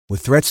With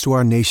threats to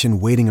our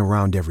nation waiting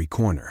around every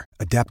corner,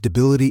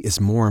 adaptability is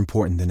more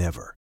important than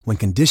ever. When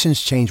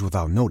conditions change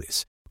without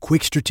notice,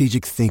 quick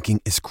strategic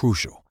thinking is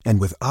crucial.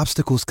 And with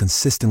obstacles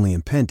consistently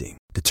impending,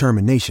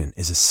 determination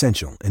is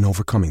essential in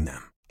overcoming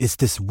them. It's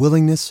this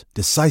willingness,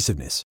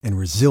 decisiveness, and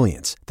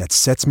resilience that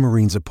sets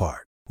Marines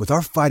apart. With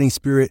our fighting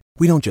spirit,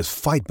 we don't just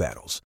fight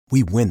battles,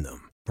 we win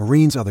them.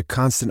 Marines are the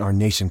constant our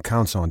nation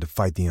counts on to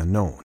fight the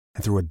unknown.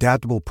 And through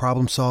adaptable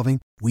problem solving,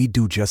 we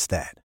do just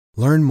that.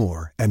 Learn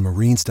more at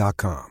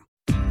marines.com.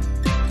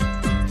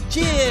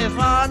 Cheers,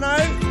 Arno.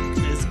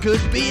 This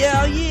could be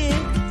our year.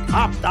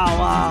 After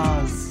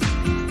Hours.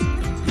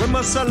 When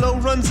Marcelo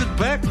runs it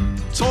back,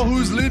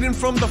 Tohu's leading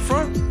from the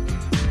front.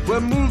 We're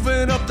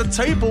moving up the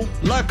table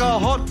like a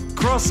hot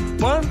cross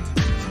bun.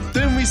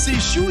 Then we see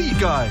Shuey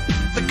Guy,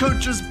 the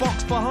coach's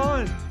box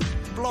behind.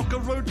 Blocker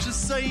Roach is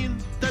saying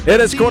that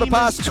it is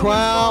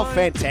 12:15.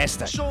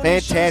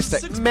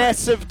 Fantastic.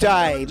 Massive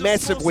day,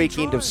 massive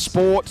weekend of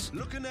sport.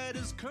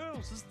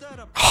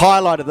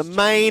 Highlight of the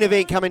main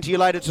event coming to you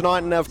later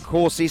tonight, and of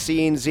course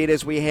SENZ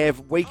as we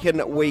have week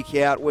in, week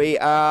out. We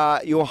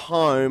are your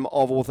home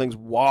of all things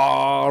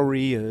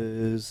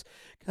Warriors.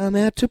 Come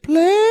out to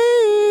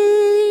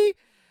play.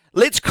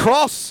 Let's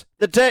cross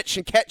the ditch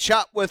and catch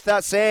up with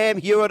Sam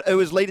Hewat, who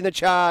is leading the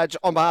charge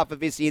on behalf of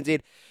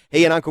SENZ.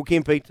 He and Uncle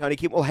Kempy, Tony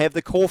Kemp, will have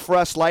the call for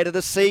us later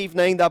this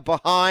evening. They're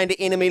behind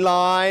enemy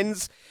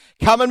lines.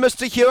 Come in,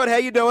 Mr. Hewat. How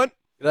you doing?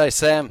 G'day,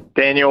 Sam.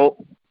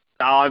 Daniel.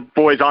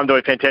 Boys, I'm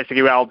doing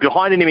fantastically well.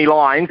 Behind enemy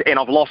lines, and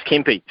I've lost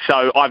Kempy,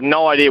 so I've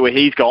no idea where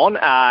he's gone.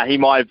 He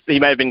may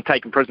have been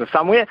taken prisoner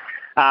somewhere,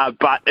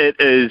 but it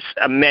is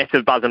a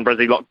massive buzz in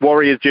Brizzy. Like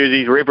Warriors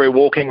jerseys, wherever we're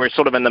walking, we're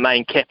sort of in the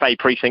main cafe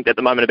precinct at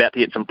the moment, about to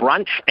get some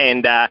brunch,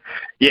 and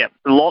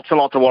lots and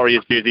lots of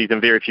Warriors jerseys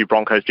and very few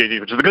Broncos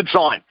jerseys, which is a good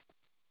sign.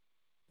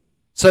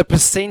 So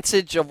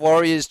percentage of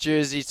Warriors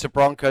jerseys to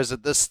Broncos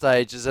at this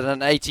stage, is it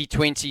an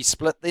 80-20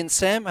 split then,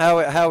 Sam? How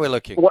are we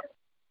looking?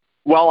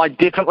 Well, I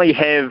definitely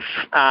have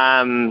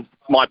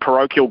my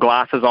parochial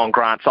glasses on,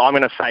 Grant, so I'm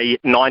going to say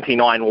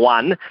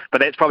 99-1, but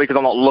that's probably because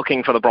I'm not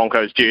looking for the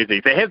Broncos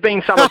jerseys. There have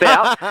been some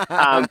about,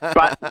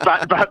 but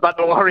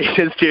the Warriors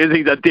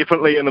jerseys are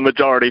definitely in the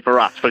majority for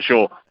us, for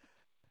sure.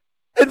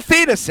 In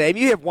fairness, Sam,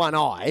 you have one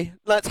eye.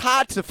 It's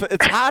hard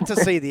to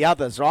see the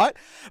others, right?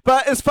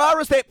 But as far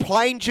as that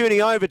plane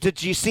journey over,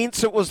 did you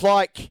sense it was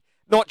like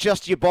not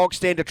just your bog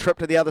standard trip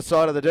to the other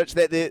side of the ditch?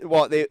 That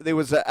there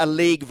was a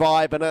league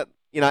vibe in it,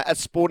 a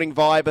sporting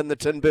vibe in the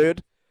Tin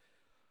Bird?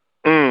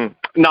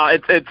 No,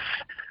 it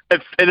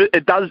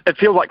does. It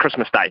feels like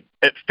Christmas Day.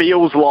 It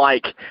feels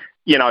like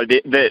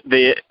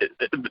the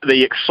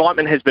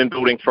excitement has been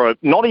building for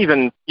not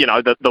even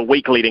the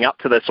week leading up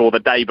to this or the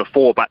day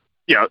before, but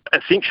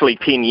essentially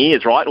 10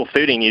 years, right, or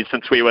 13 years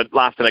since we were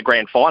last in a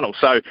grand final.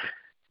 So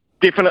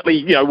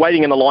definitely,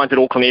 waiting in the lines at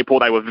Auckland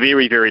Airport, they were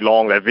very, very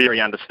long. They're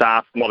very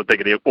understaffed. Not as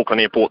big as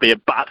Auckland Airport there,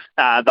 but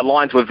the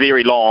lines were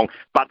very long.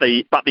 But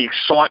the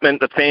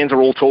excitement, the fans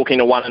are all talking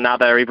to one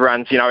another.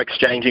 Everyone's,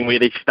 exchanging where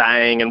they're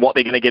staying and what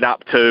they're going to get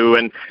up to.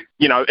 And,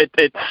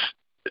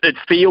 it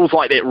feels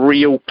like that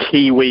real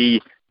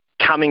Kiwi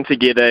coming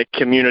together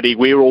community.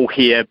 We're all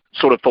here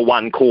sort of for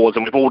one cause,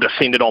 and we've all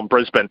descended on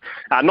Brisbane.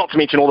 Not to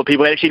mention all the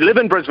people that actually live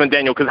in Brisbane,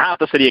 Daniel, because half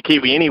the city are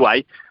Kiwi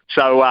anyway.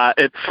 So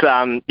it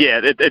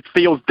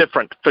feels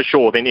different for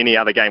sure than any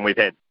other game we've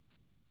had.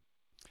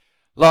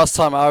 Last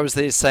time I was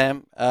there,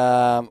 Sam,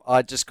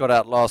 I just got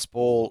out last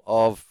ball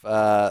of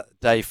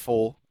day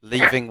 4,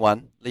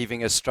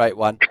 leaving a straight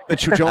one.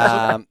 Mitchell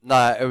Johnson?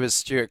 No, it was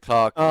Stuart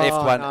Clark.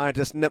 Left one. No,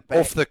 just nip back.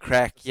 Off the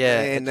crack,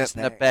 just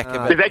nip back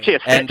a bit. There's actually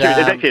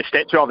a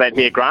statue of that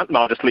here, Grant, and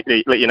I'll just let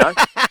you know.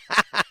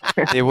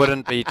 There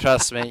wouldn't be,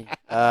 trust me.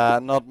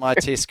 Not my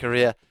test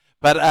career.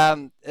 But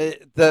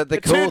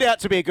it turned out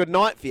to be a good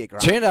night for you,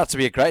 Grant. Turned out to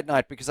be a great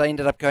night because I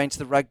ended up going to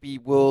the Rugby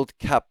World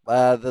Cup,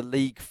 the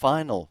league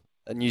final,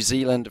 New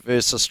Zealand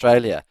versus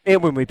Australia.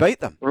 And when we beat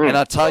them. And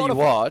I tell you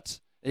what,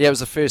 it was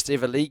the first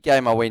ever league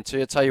game I went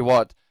to. I tell you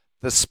what,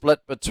 the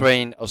split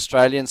between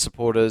Australian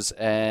supporters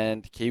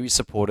and Kiwi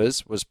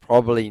supporters was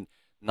probably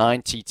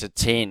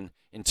 90-10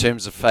 in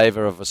terms of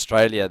favour of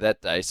Australia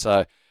that day.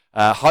 So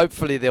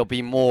hopefully there'll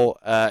be more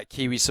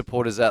Kiwi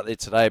supporters out there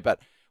today. But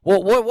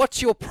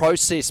what's your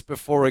process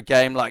before a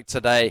game like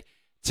today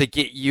to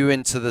get you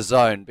into the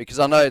zone? Because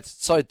I know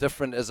it's so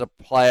different as a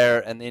player,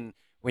 and then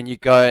when you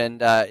go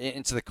and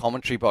into the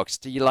commentary box,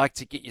 do you like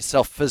to get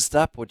yourself fizzed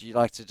up, or do you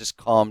like to just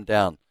calm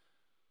down?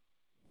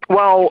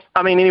 Well,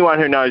 I mean, anyone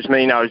who knows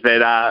me knows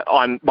that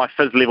my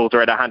fizz levels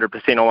are at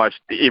 100% almost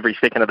every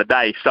second of the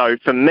day. So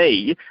for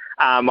me,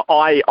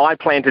 I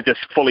plan to just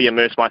fully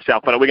immerse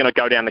myself. But we're going to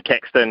go down to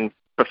Caxton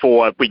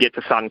before we get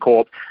to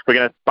Suncorp. We're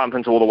going to bump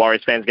into all the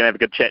Warriors fans, going to have a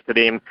good chat to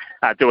them,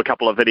 do a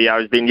couple of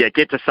videos. Then,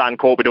 get to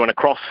Suncorp. We're doing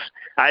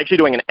actually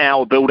doing an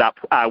hour build-up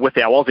with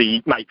our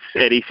Aussie mates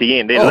at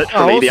SEN. They're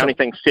literally awesome. The only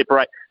thing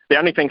The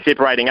only thing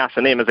separating us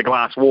and them is a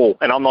glass wall,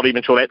 and I'm not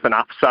even sure that's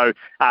enough. So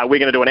we're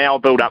going to do an hour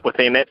build-up with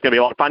them. That's going to be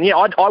a lot of fun. Yeah,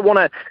 I want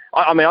to.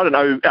 I mean, I don't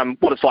know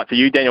what it's like for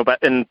you, Daniel,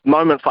 but in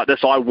moments like this,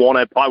 I want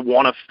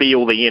to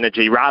feel the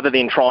energy rather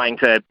than trying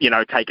to,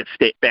 take a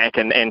step back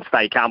and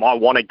stay calm. I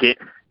want to get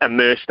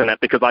immersed in it,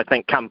 because I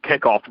think come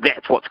kickoff,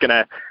 that's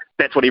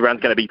what everyone's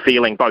going to be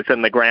feeling, both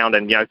in the ground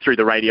and through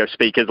the radio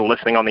speakers or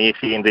listening on the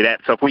SENZ app.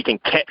 So if we can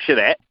capture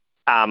that,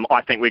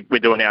 I think we're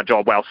doing our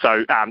job well.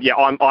 So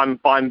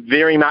I'm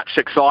very much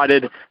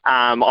excited.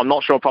 I'm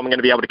not sure if I'm going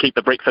to be able to keep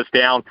the breakfast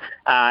down,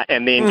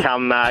 and then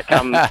come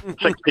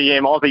 6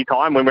 p.m. Aussie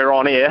time when we're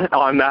on air,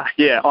 I'm not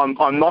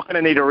going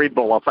to need a Red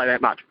Bull. I'll say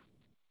that much.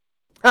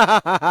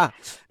 Now,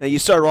 you're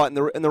so right.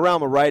 In the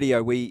realm of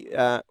radio,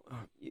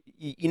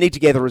 you need to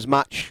gather as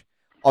much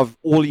of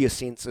all your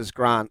senses,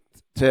 Grant,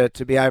 to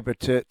be able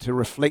to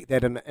reflect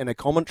that in a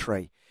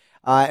commentary.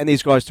 And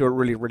these guys do it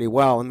really, really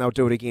well, and they'll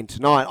do it again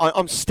tonight.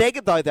 I'm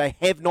staggered, though, they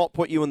have not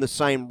put you in the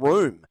same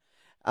room,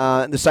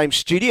 in the same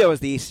studio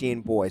as the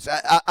SEN boys.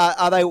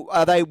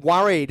 Are they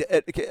worried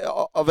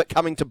of it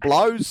coming to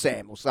blows,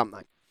 Sam, or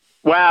something?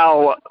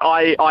 Well,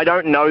 I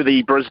don't know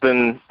the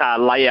Brisbane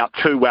layout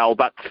too well,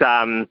 but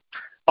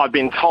I've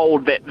been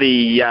told that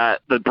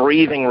the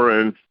breathing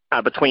room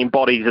between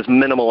bodies is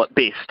minimal at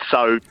best.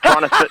 So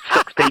trying to fit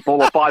 6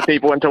 people or 5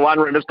 people into one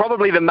room is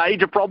probably the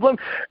major problem.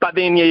 But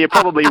then, you're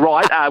probably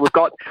right. We've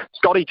got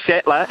Scotty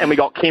Chatler and we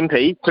got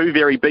Kempy, 2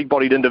 very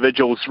big-bodied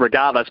individuals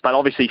regardless. But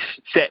obviously,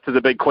 Sats is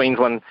a big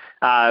Queensland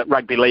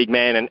rugby league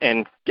man,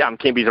 and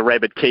Kempy's a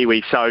rabid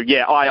Kiwi. So,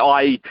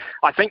 I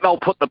think they'll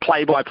put the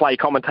play-by-play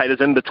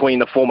commentators in between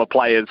the former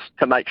players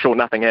to make sure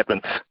nothing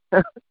happens.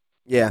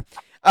 Yeah.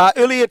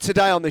 Earlier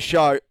today on the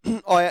show,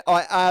 I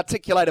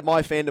articulated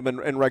my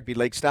fandom in rugby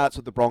league. Starts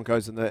with the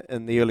Broncos in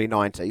the early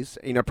 90s.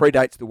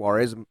 Predates the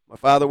Warriors. And my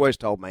father always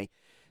told me,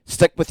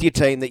 stick with your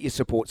team that you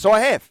support. So I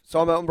have.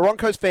 So I'm a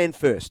Broncos fan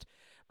first.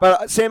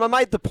 But Sam, I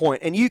made the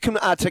point, and you can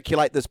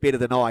articulate this better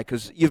than I,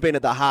 because you've been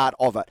at the heart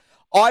of it.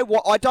 I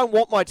don't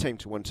want my team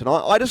to win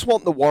tonight. I just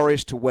want the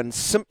Warriors to win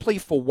simply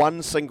for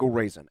one single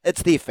reason.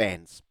 It's their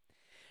fans.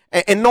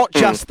 And not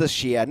just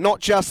this year, not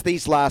just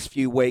these last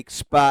few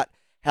weeks, but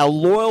how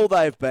loyal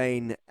they've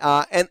been,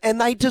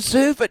 and they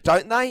deserve it,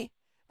 don't they?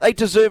 They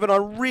deserve it. I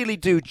really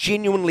do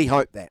genuinely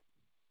hope that.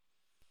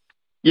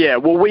 Yeah,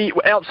 well, we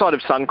outside of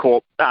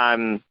Suncorp,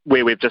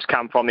 where we've just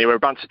come from, there were a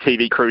bunch of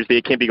TV crews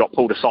there. Kempy got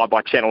pulled aside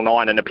by Channel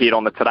 9 and appeared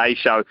on the Today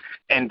Show,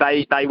 and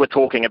they were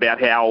talking about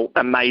how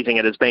amazing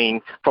it has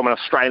been from an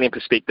Australian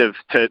perspective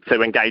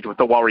to engage with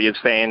the Warriors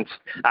fans,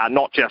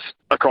 not just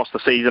across the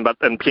season, but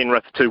in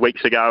Penrith 2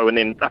 weeks ago, and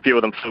then a few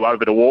of them flew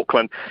over to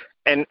Auckland.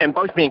 And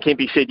both me and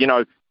Kempy said,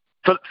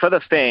 for the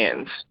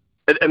fans,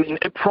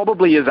 it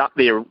probably is up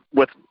there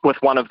with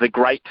one of the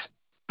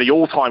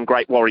all-time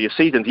great Warriors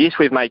seasons. Yes,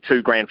 we've made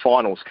 2 grand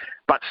finals,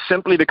 but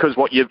simply because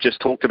what you've just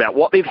talked about,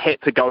 what they've had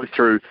to go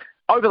through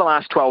over the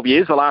last 12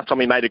 years, the last time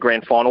we made a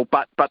grand final,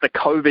 but the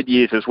COVID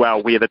years as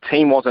well, where the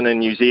team wasn't in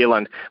New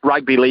Zealand,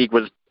 rugby league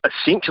was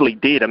essentially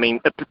dead. I mean,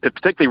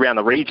 particularly around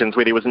the regions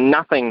where there was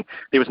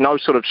no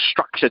sort of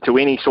structure to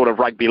any sort of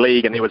rugby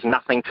league, and there was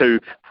nothing to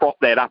prop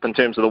that up in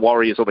terms of the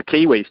Warriors or the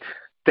Kiwis.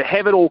 To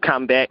have it all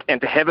come back and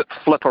to have it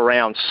flip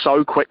around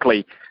so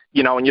quickly,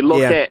 and you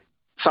look at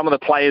some of the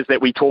players that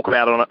we talk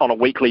about on a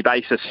weekly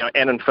basis,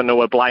 Annan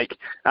Whanua, Blake,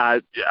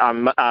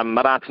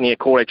 Maratini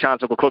Akore,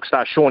 Chancellor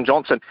Klookstar, Sean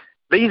Johnson.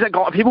 These are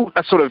guys, people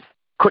are sort of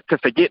quick to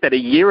forget that a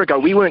year ago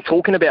we weren't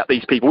talking about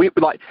these people.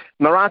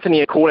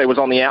 Maratini Akore was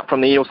on the out from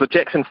the Eels. The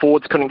Jackson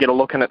Fords couldn't get a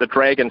look in at the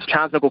Dragons.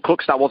 Chancellor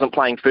Klookstar wasn't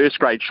playing first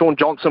grade. Sean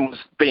Johnson was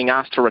being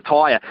asked to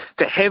retire.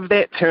 To have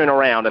that turn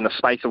around in the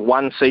space of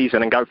one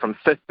season and go from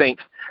 15th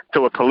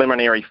to a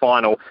preliminary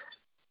final,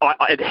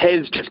 it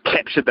has just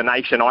captured the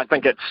nation. I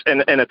think it's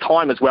in a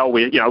time as well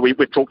where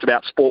we've talked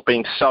about sport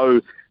being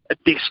so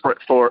desperate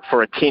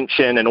for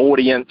attention and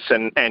audience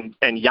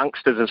and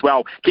youngsters as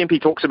well. Kempy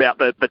talks about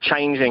the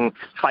changing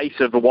face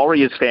of the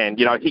Warriors fan.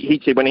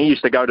 He said when he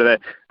used to go to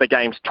the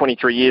games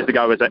 23 years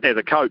ago as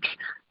a coach,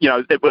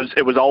 it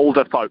was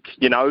older folk.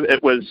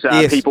 It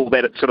was people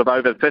that are sort of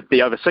over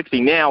 50, over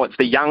 60. Now it's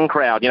the young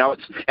crowd.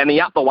 And the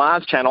Up the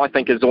Waz chant, I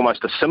think, is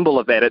almost a symbol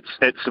of that.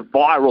 It's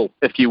viral,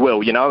 if you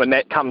will. And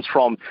that comes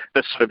from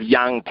this sort of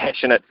young,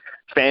 passionate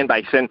fan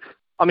base. And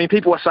I mean,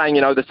 people are saying,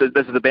 this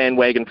is the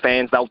bandwagon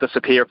fans. They'll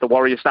disappear if the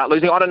Warriors start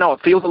losing. I don't know.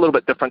 It feels a little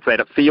bit different to that.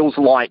 It feels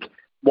like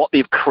what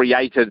they've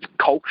created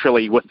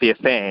culturally with their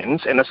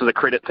fans, and this is a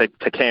credit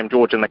to Cam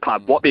George and the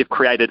club, what they've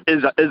created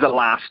is a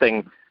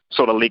lasting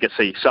sort of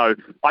legacy. So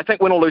I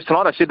think win or lose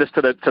tonight, I said this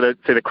to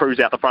the crews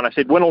out the front, I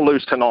said win or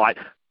lose tonight,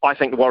 I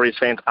think the Warriors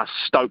fans are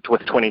stoked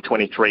with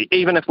 2023.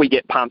 Even if we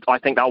get pumped, I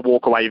think they'll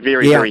walk away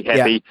very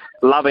happy,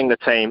 loving the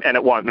team, and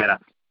it won't matter.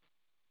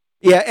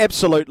 Yeah,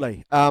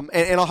 absolutely. And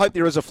I hope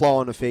there is a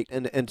flow-on effect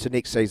into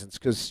next seasons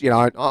because,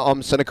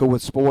 I'm cynical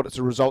with sport. It's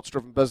a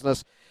results-driven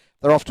business.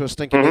 They're off to a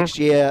stinker next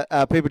year.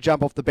 People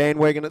jump off the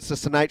bandwagon. It's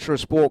just the nature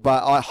of sport.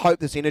 But I hope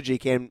this energy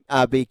can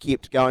be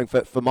kept going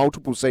for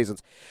multiple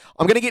seasons.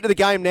 I'm going to get to the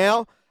game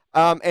now.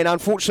 And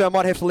unfortunately, I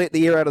might have to let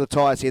the air out of the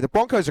tyres here. The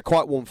Broncos are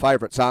quite warm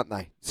favourites, aren't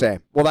they,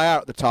 Sam? Well, they are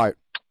at the tote.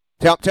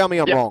 Tell me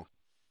I'm wrong.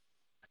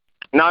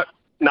 No,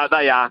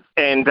 they are,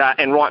 and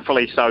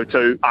rightfully so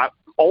too.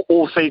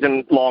 All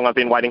season long, I've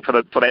been waiting for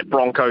that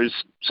Broncos,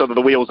 sort of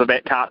the wheels of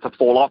that cart to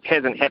fall off.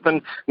 Hasn't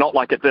happened, not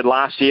like it did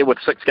last year with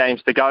 6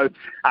 games to go.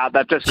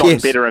 They've just gotten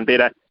better and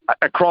better.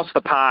 Across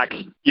the park,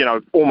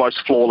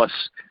 almost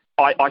flawless.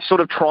 I sort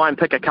of try and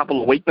pick a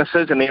couple of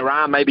weaknesses, and there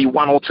are maybe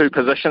 1 or 2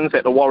 positions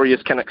that the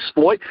Warriors can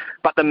exploit,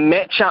 but the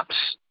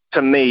matchups,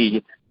 to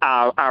me,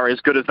 are as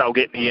good as they'll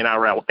get in the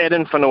NRL.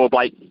 Eden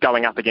Fanua-Blake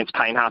going up against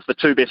Payne Haas, the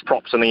 2 best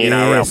props in the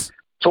NRL.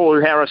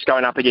 Toru Harris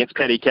going up against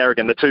Paddy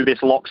Carrigan, the 2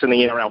 best locks in the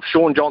NRL.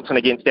 Sean Johnson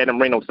against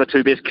Adam Reynolds, the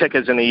 2 best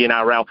kickers in the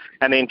NRL.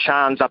 And then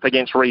Chance up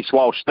against Reece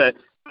Walsh. The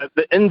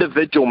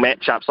individual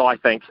matchups, I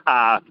think,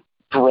 are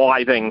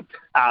driving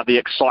the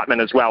excitement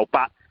as well.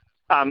 But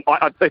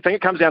I think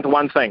it comes down to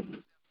one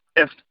thing.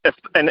 And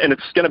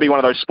it's going to be one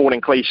of those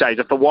sporting cliches.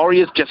 If the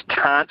Warriors just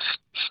can't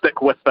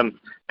stick with them,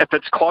 if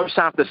it's close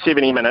after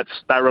 70 minutes,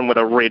 they're in with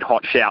a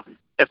red-hot shout.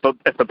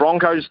 If the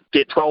Broncos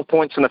get 12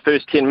 points in the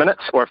first 10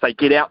 minutes, or if they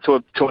get out to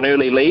an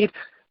early lead,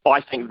 I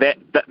think that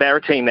they're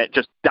a team that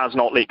just does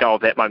not let go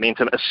of that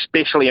momentum,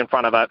 especially in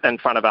front of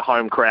a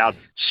home crowd,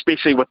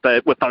 especially with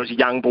those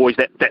young boys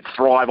that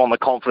thrive on the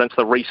confidence,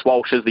 the Reece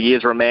Walshes, the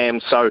Ezra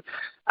Mams. So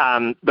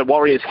the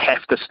Warriors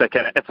have to stick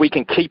in it. If we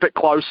can keep it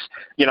close,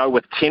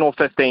 with 10 or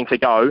 15 to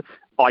go,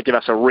 I give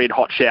us a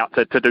red-hot shout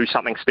to do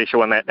something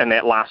special in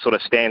that last sort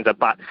of stanza.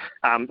 But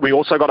we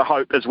also got to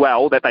hope as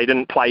well that they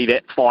didn't play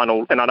that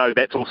final, and I know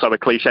that's also a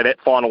cliche, that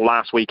final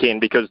last weekend,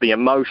 because the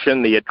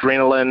emotion, the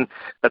adrenaline,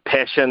 the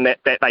passion that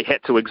they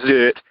had to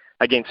exert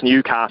against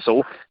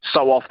Newcastle,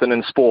 so often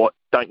in sport,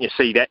 don't you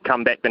see that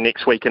come back the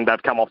next week and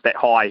they've come off that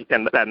high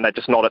and they're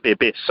just not at their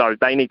best. So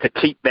they need to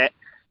keep that,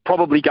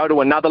 probably go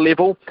to another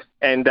level.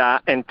 And as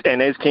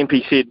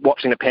Kempy said,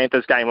 watching the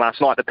Panthers game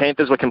last night, the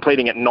Panthers were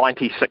completing at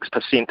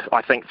 96%,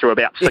 I think, through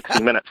about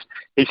 60 minutes.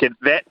 He said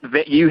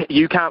that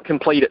you can't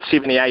complete at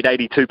 78,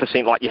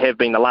 82% like you have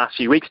been the last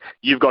few weeks.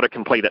 You've got to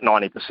complete at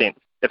 90%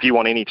 if you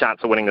want any chance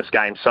of winning this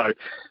game. So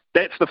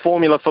that's the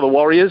formula for the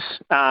Warriors.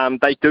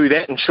 They do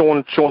that, and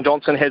Sean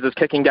Johnson has his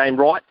kicking game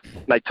right.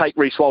 They take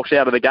Reece Walsh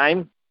out of the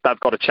game. They've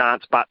got a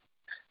chance, but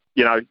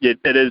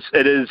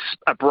it is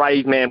a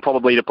brave man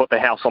probably to put the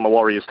house on the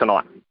Warriors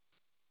tonight.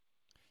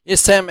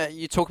 Yes, Sam,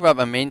 you talk about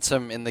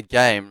momentum in the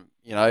game.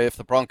 If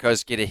the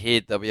Broncos get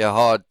ahead, they'll be a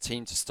hard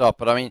team to stop.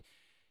 But, I mean,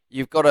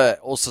 you've got to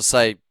also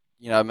say,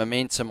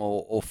 momentum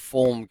or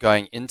form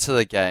going into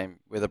the game,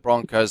 where the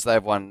Broncos,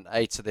 they've won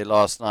 8 of their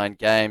last 9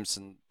 games,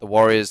 and the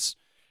Warriors,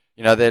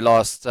 they've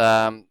lost 2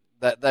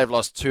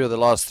 of the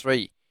last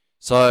 3.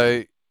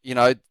 So,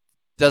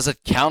 does it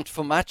count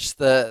for much,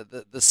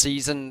 the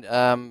season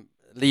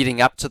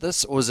leading up to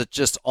this, or is it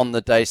just on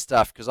the day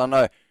stuff? Because I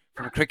know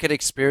from cricket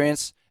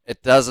experience,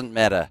 it doesn't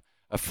matter.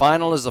 A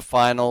final is a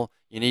final.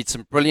 You need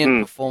some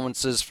brilliant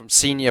performances from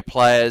senior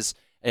players,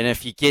 and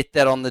if you get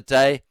that on the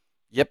day,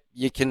 yep,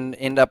 you can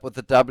end up with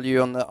the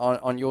W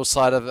on your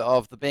side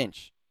of the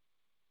bench.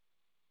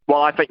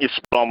 Well, I think you're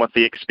spot on with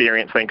the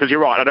experience thing, because you're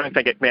right. I don't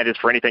think it matters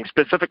for anything,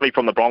 specifically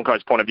from the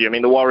Broncos' point of view. I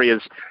mean, the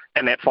Warriors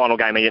in that final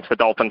game against the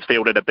Dolphins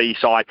fielded a B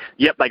side.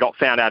 Yep, they got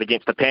found out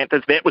against the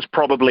Panthers. That was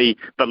probably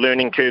the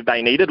learning curve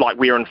they needed. Like,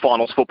 we're in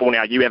finals football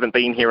now. You haven't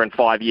been here in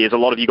 5 years. A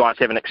lot of you guys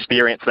haven't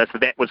experienced this.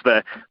 That was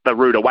the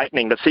rude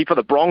awakening. But see, for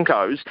the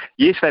Broncos,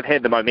 yes, they've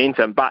had the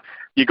momentum, but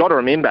you got to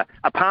remember,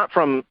 apart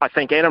from, I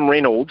think, Adam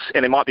Reynolds,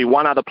 and there might be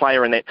one other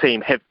player in that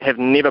team, have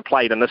never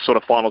played in this sort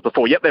of finals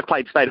before. Yep, they've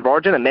played State of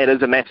Origin, and that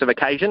is a massive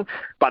occasion,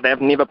 but they've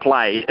never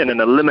played in an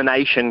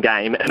elimination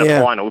game in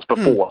a finals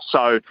before.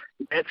 So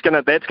that's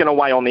gonna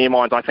weigh on their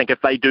minds, I think, if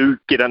they do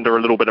get under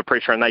a little bit of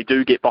pressure and they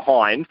do get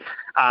behind.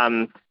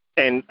 But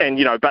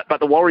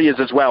the Warriors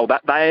as well,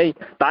 that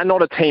they're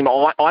not a team.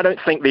 I don't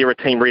think they're a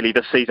team really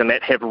this season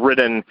that have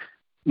ridden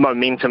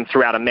momentum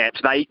throughout a match.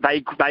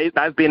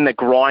 They've been the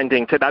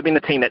grinding. They've been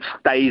the team that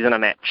stays in a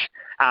match.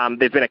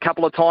 There's been a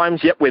couple of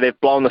times, where they've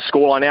blown the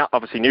scoreline out.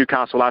 Obviously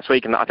Newcastle last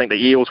week, and I think the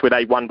Eels, where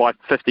they won by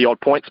 50-odd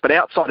points. But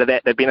outside of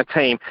that, they've been a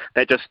team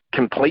that just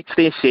completes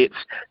their sets,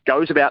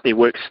 goes about their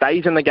work,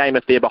 stays in the game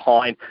if they're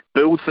behind,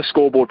 builds the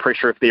scoreboard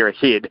pressure if they're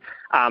ahead.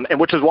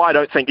 And which is why I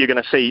don't think you're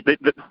going to see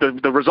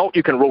the result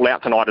you can rule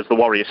out tonight is the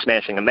Warriors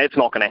smashing, and that's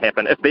not going to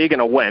happen. If they're going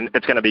to win,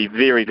 it's going to be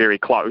very, very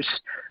close.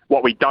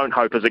 What we don't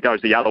hope is it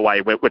goes the other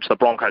way, which the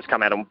Broncos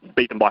come out and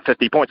beat them by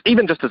 50 points,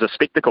 even just as a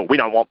spectacle. We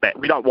don't want that.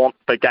 We don't want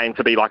the game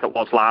to be like it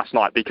was last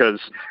night, because,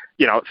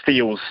 it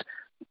feels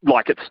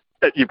like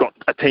you've got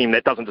a team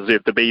that doesn't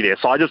deserve to be there.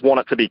 So I just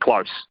want it to be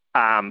close.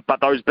 But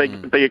those big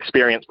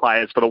experienced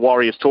players for the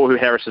Warriors, Toru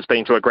Harris has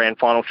been to a grand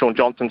final. Sean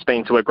Johnson's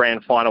been to a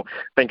grand final.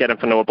 I think Adam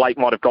Fanua-Blake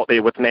might have got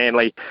there with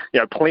Manly.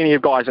 Plenty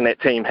of guys in that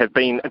team have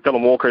been,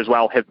 Dylan Walker as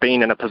well, have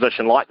been in a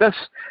position like this.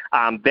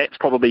 That's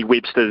probably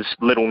Webster's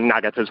little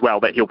nugget as well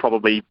that he'll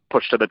probably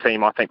push to the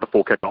team, I think,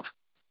 before kickoff.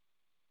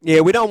 Yeah,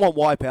 we don't want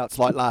wipeouts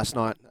like last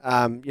night.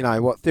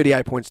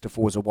 38 points to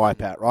 4 is a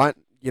wipeout, right?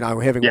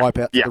 having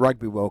wipeouts at the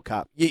Rugby World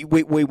Cup.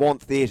 We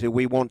want theatre.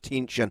 We want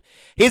tension.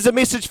 Here's a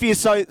message for you,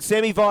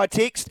 Sammy, via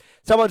text.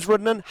 Someone's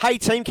written in, "Hey,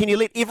 team, can you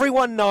let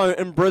everyone know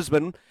in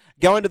Brisbane,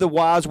 going to the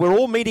Wars, we're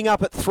all meeting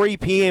up at 3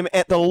 p.m.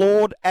 at the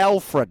Lord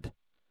Alfred."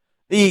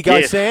 There you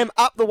go, Sam.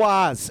 Up the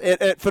Wars.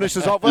 It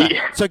finishes off.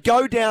 So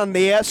go down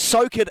there,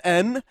 soak it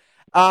in,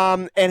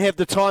 and have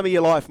the time of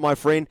your life, my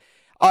friend.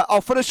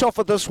 I'll finish off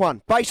with this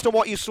one. Based on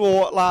what you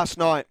saw last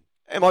night,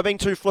 am I being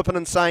too flippant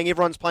in saying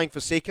everyone's playing for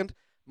second?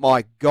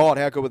 My God,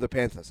 how good were the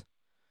Panthers?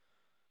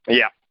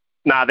 Yeah.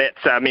 No,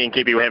 that's me and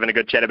Kibby were having a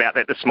good chat about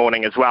that this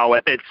morning as well.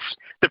 It's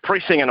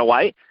depressing in a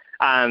way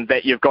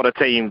that you've got a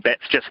team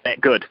that's just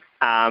that good,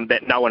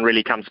 that no one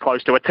really comes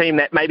close to. A team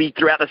that maybe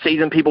throughout the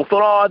season people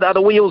thought, they're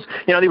the wheels.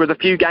 There was a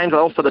few games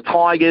off for the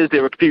Tigers.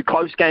 There were a few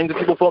close games that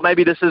people thought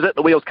maybe this is it,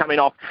 the wheels coming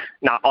off.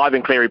 No,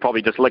 Ivan Cleary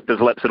probably just licked his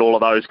lips at all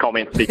of those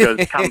comments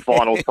because come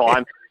finals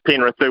time,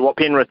 Penrith do what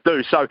Penrith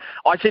do. So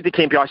I said to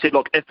Kempy, I said,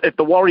 look, if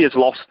the Warriors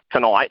lost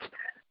tonight,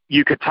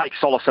 you could take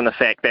solace in the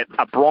fact that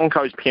a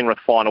Broncos-Penrith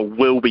final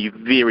will be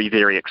very,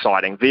 very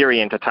exciting,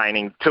 very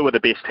entertaining. Two of the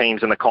best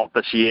teams in the comp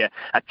this year.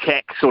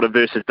 Attack sort of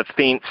versus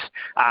defence.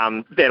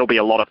 That'll be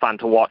a lot of fun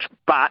to watch.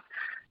 But,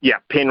 yeah,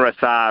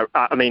 Penrith are,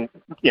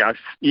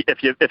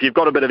 if you've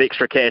got a bit of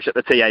extra cash at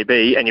the TAB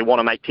and you want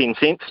to make 10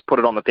 cents, put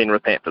it on the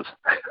Penrith Panthers.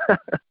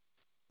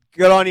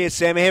 Good on you,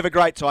 Sam. Have a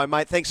great time,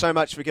 mate. Thanks so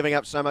much for giving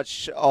up so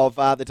much of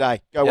the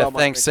day. Go well, mate.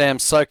 Thanks, Sam.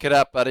 Soak it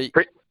up, buddy.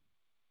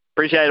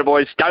 Appreciate it,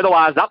 boys. Go the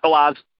Wars, up the Wars.